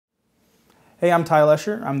Hey, I'm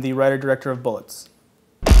Leisher. I'm the writer-director of Bullets.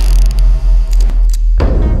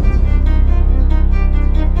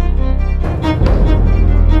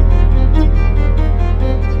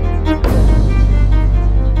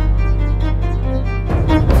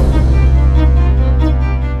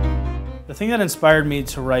 The thing that inspired me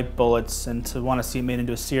to write Bullets and to want to see it made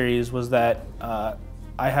into a series was that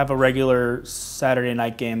I have a regular Saturday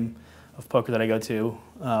night game of poker that I go to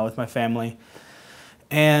with my family.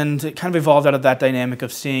 And it kind of evolved out of that dynamic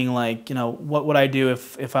of seeing, like, you know, what would I do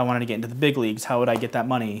if I wanted to get into the big leagues? How would I get that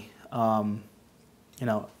money? You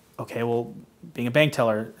know, okay, well, being a bank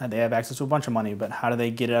teller, they have access to a bunch of money, but how do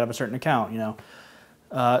they get it out of a certain account, you know?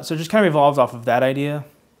 So it just kind of evolved off of that idea.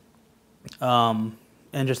 And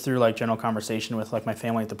just through like general conversation with like my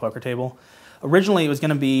family at the poker table. Originally it was going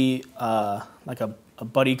to be like a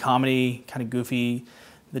buddy comedy, kind of goofy.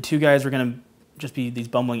 The two guys were going to just be these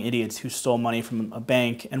bumbling idiots who stole money from a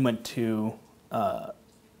bank and went to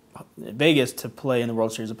Vegas to play in the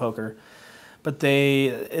World Series of Poker. But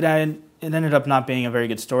it ended up not being a very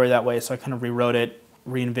good story that way, so I kind of rewrote it,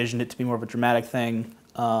 re-envisioned it to be more of a dramatic thing.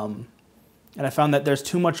 And I found that there's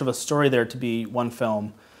too much of a story there to be one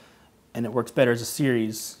film, and it works better as a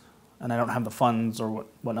series, and I don't have the funds or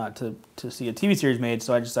whatnot to see a TV series made,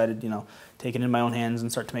 so I decided, you know, take it in my own hands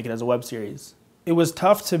and start to make it as a web series. It was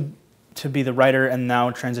tough to be the writer and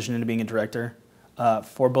now transition into being a director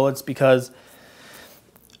for Bullets, because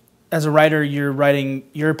as a writer, you're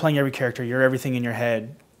playing every character, you're everything in your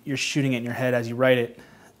head, you're shooting it in your head as you write it,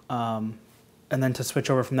 and then to switch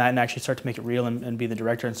over from that and actually start to make it real and be the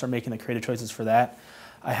director and start making the creative choices for that,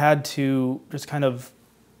 I had to just kind of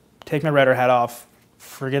take my writer hat off,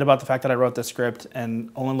 forget about the fact that I wrote the script,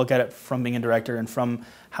 and only look at it from being a director and from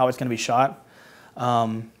how it's going to be shot.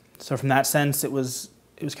 So from that sense, it was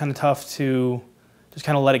kind of tough to just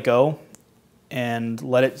kind of let it go and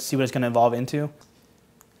let it see what it's going to evolve into.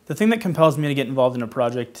 The thing that compels me to get involved in a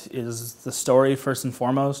project is the story first and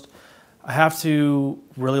foremost. I have to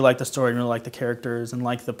really like the story and really like the characters and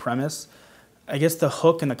like the premise. I guess the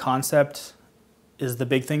hook and the concept is the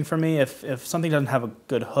big thing for me. If something doesn't have a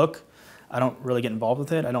good hook, I don't really get involved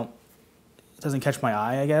with it. It doesn't catch my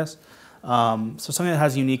eye, I guess. So something that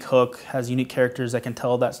has a unique hook, has unique characters that can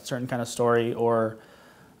tell that certain kind of story, or,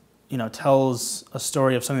 you know, tells a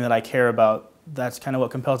story of something that I care about, that's kind of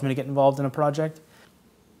what compels me to get involved in a project.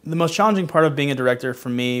 The most challenging part of being a director for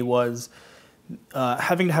me was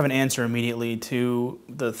having to have an answer immediately to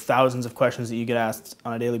the thousands of questions that you get asked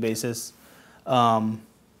on a daily basis.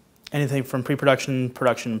 Anything from pre-production,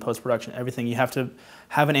 production, post-production, everything. You have to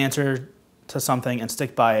have an answer to something and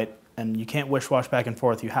stick by it, and you can't wish-wash back and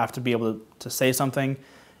forth. You have to be able to say something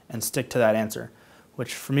and stick to that answer,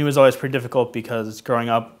 which for me was always pretty difficult, because growing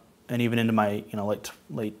up and even into my, you know,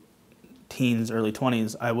 late teens, early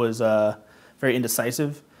 20s, I was very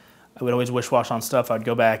indecisive. I would always wish-wash on stuff. I'd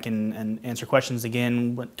go back and answer questions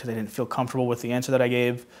again because I didn't feel comfortable with the answer that I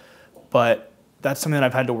gave. But that's something that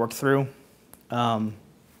I've had to work through. And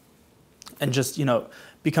just, you know,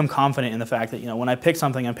 become confident in the fact that, you know, when I pick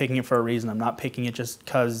something, I'm picking it for a reason. I'm not picking it just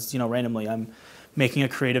because, you know, randomly. I'm making a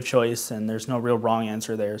creative choice, and there's no real wrong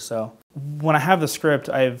answer there. So when I have the script,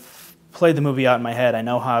 I've played the movie out in my head. I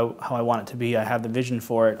know how I want it to be. I have the vision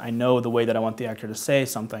for it. I know the way that I want the actor to say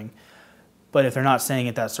something. But if they're not saying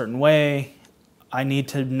it that certain way, I need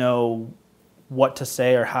to know what to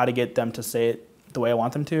say or how to get them to say it the way I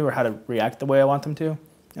want them to, or how to react the way I want them to.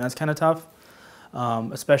 And that's kind of tough,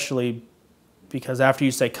 especially because after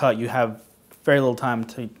you say cut, you have very little time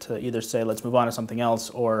to either say let's move on to something else,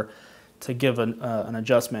 or to give an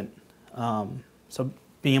adjustment. So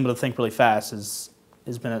being able to think really fast has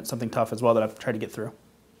been something tough as well that I've tried to get through.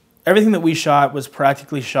 Everything that we shot was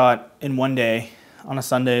practically shot in one day. On a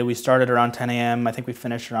Sunday, we started around 10 a.m. I think we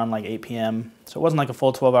finished around like 8 p.m. So it wasn't like a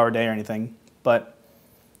full 12-hour day or anything, but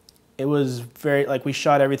it was very, like, we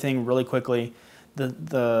shot everything really quickly.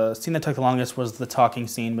 The scene that took the longest was the talking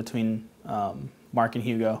scene between Mark and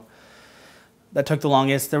Hugo. That took the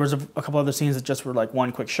longest. There was a couple other scenes that just were like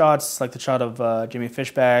one quick shots, like the shot of Jimmy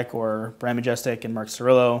Fishback or Brian Majestic and Mark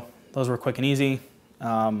Cirillo. Those were quick and easy.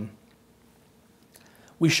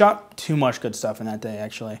 We shot too much good stuff in that day,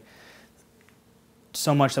 actually.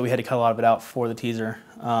 So much that we had to cut a lot of it out for the teaser.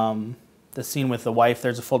 The scene with the wife,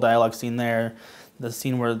 there's a full dialogue scene there. The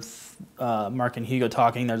scene with Mark and Hugo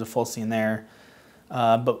talking, there's a full scene there.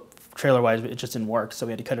 But trailer-wise, it just didn't work, so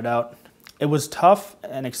we had to cut it out. It was tough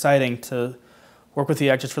and exciting to work with the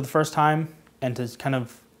actors for the first time and to kind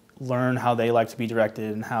of learn how they like to be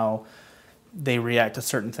directed and how they react to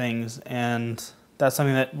certain things. And that's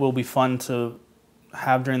something that will be fun to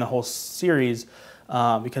have during the whole series.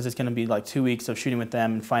 because it's going to be like 2 weeks of shooting with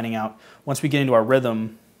them and finding out once we get into our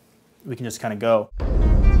rhythm, we can just kind of go.